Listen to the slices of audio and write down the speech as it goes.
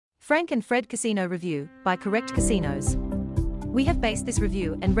Frank and Fred Casino Review by Correct Casinos. We have based this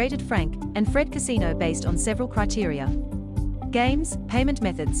review and rated Frank and Fred Casino based on several criteria: games, payment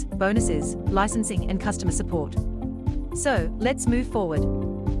methods, bonuses, licensing and customer support. So, let's move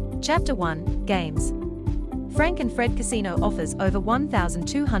forward. Chapter 1, Games. Frank and Fred Casino offers over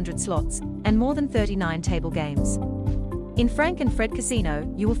 1,200 slots and more than 39 table games. In Frank and Fred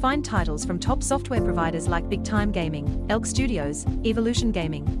Casino, you will find titles from top software providers like Big Time Gaming, Elk Studios, Evolution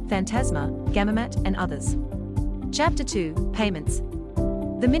Gaming, Phantasma, Gamamat, and others. Chapter 2, Payments.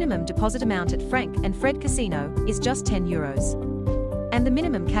 The minimum deposit amount at Frank and Fred Casino is just €10. And the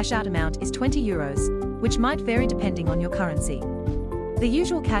minimum cash-out amount is €20, which might vary depending on your currency. The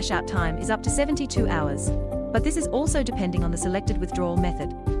usual cash-out time is up to 72 hours, but this is also depending on the selected withdrawal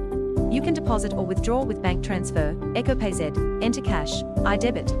method. You can deposit or withdraw with bank transfer, EcoPayZ, Entercash,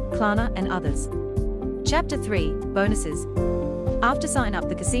 iDebit, Klarna, and others. Chapter 3, Bonuses. After sign-up,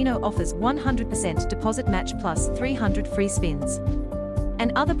 the casino offers 100% deposit match plus 300 free spins.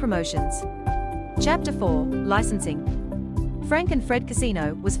 And other promotions. Chapter 4, Licensing. Frank and Fred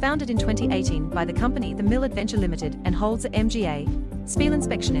Casino was founded in 2018 by the company The Mill Adventure Limited and holds a MGA,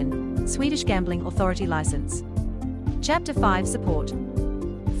 Spelinspektionen, Swedish Gambling Authority license. Chapter 5, Support.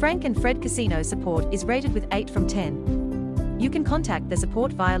 Frank and Fred Casino support is rated with 8 from 10. You can contact the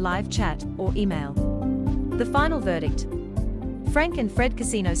support via live chat or email. The final verdict. Frank and Fred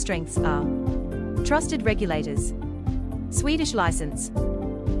Casino strengths are: trusted regulators, Swedish license,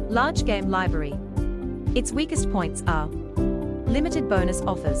 large game library. Its weakest points are limited bonus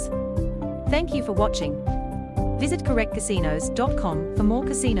offers. Thank you for watching. Visit CorrectCasinos.com for more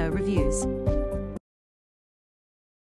casino reviews.